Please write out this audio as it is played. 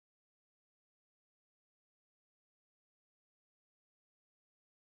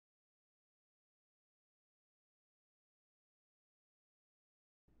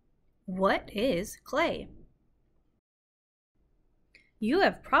What is clay? You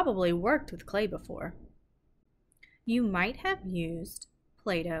have probably worked with clay before. You might have used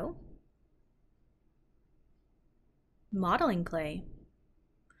Play-Doh, modeling clay,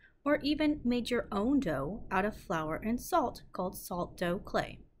 or even made your own dough out of flour and salt called salt dough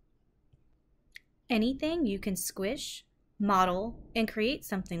clay. Anything you can squish, model, and create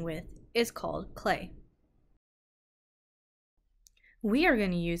something with is called clay. We are going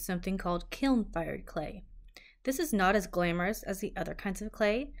to use something called kiln-fired clay. This is not as glamorous as the other kinds of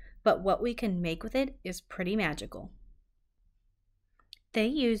clay, but what we can make with it is pretty magical. They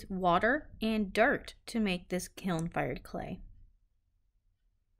use water and dirt to make this kiln-fired clay.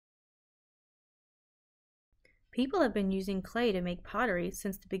 People have been using clay to make pottery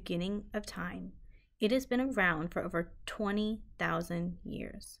since the beginning of time. It has been around for over 20,000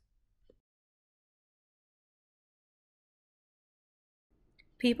 years.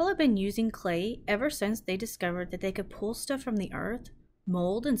 People have been using clay ever since they discovered that they could pull stuff from the earth,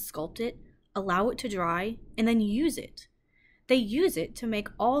 mold and sculpt it, allow it to dry, and then use it. They use it to make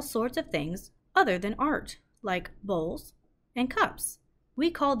all sorts of things other than art, like bowls and cups. We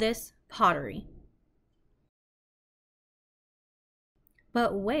call this pottery.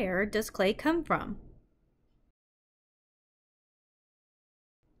 But where does clay come from?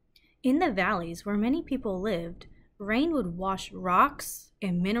 In the valleys where many people lived, rain would wash rocks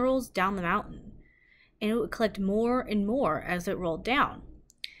and minerals down the mountain, and it would collect more and more as it rolled down.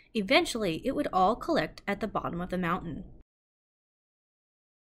 Eventually, it would all collect at the bottom of the mountain.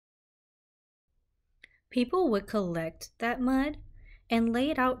 People would collect that mud and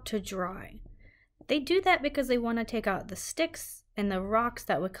lay it out to dry. They do that because they want to take out the sticks and the rocks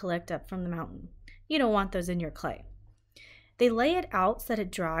that would collect up from the mountain. You don't want those in your clay. They lay it out so that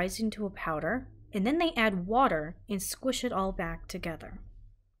it dries into a powder, and then they add water and squish it all back together.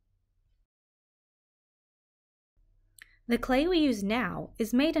 The clay we use now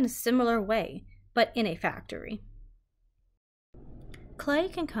is made in a similar way, but in a factory. Clay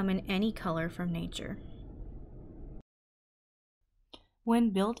can come in any color from nature.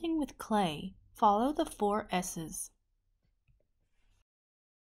 When building with clay, follow the 4 S's.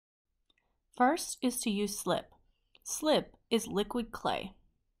 First is to use slip. Slip is liquid clay.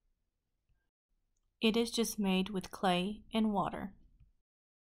 It is just made with clay and water.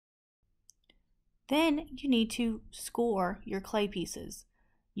 Then you need to score your clay pieces.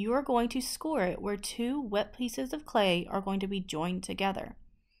 You are going to score it where 2 wet pieces of clay are going to be joined together.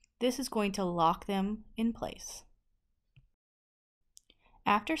 This is going to lock them in place.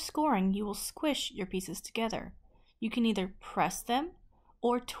 After scoring, you will squish your pieces together. You can either press them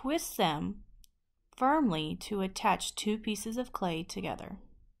or twist them firmly to attach 2 pieces of clay together.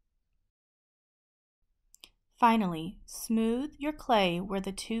 Finally, smooth your clay where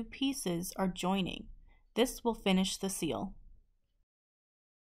the 2 pieces are joining. This will finish the seal.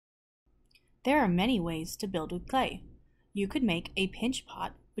 There are many ways to build with clay. You could make a pinch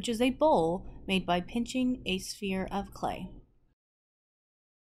pot, which is a bowl made by pinching a sphere of clay.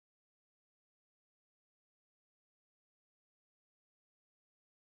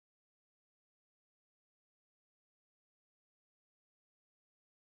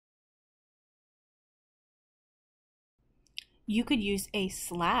 You could use a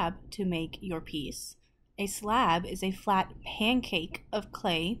slab to make your piece. A slab is a flat pancake of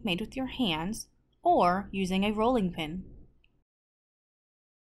clay made with your hands or using a rolling pin.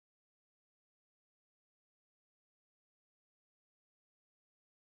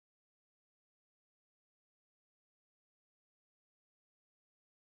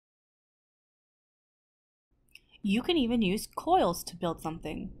 You can even use coils to build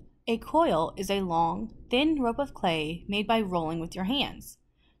something. A coil is a long, thin rope of clay made by rolling with your hands.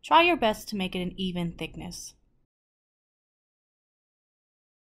 Try your best to make it an even thickness.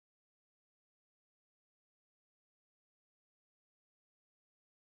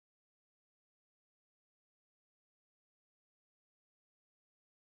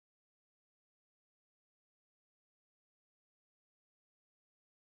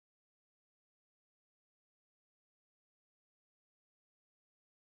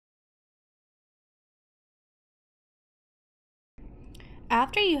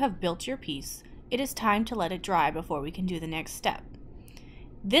 After you have built your piece, it is time to let it dry before we can do the next step.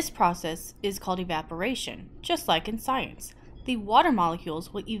 This process is called evaporation, just like in science. The water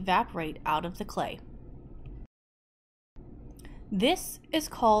molecules will evaporate out of the clay. This is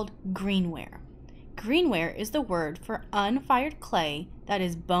called greenware. Greenware is the word for unfired clay that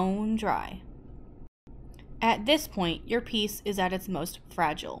is bone dry. At this point, your piece is at its most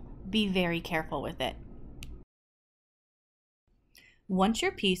fragile. Be very careful with it. Once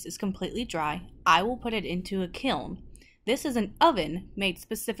your piece is completely dry, I will put it into a kiln. This is an oven made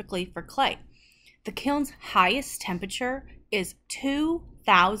specifically for clay. The kiln's highest temperature is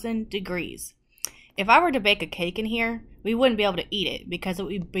 2,000 degrees. If I were to bake a cake in here, we wouldn't be able to eat it because it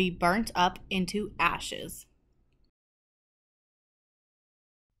would be burnt up into ashes.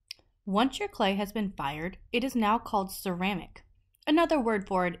 Once your clay has been fired, it is now called ceramic. Another word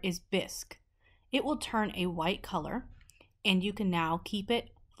for it is bisque. It will turn a white color, and you can now keep it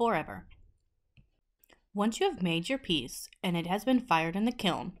forever. Once you have made your piece and it has been fired in the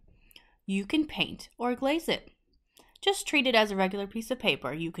kiln, you can paint or glaze it. Just treat it as a regular piece of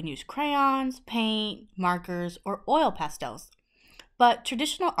paper. You can use crayons, paint, markers, or oil pastels. But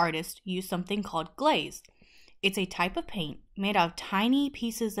traditional artists use something called glaze. It's a type of paint made out of tiny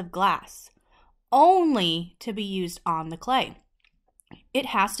pieces of glass, only to be used on the clay. It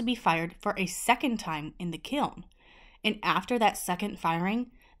has to be fired for a second time in the kiln. And after that second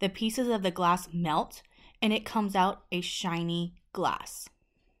firing, the pieces of the glass melt and it comes out a shiny glass.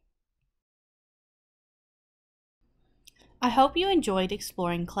 I hope you enjoyed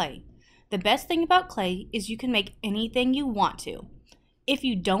exploring clay. The best thing about clay is you can make anything you want to. If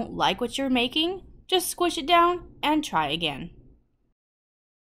you don't like what you're making, just squish it down and try again.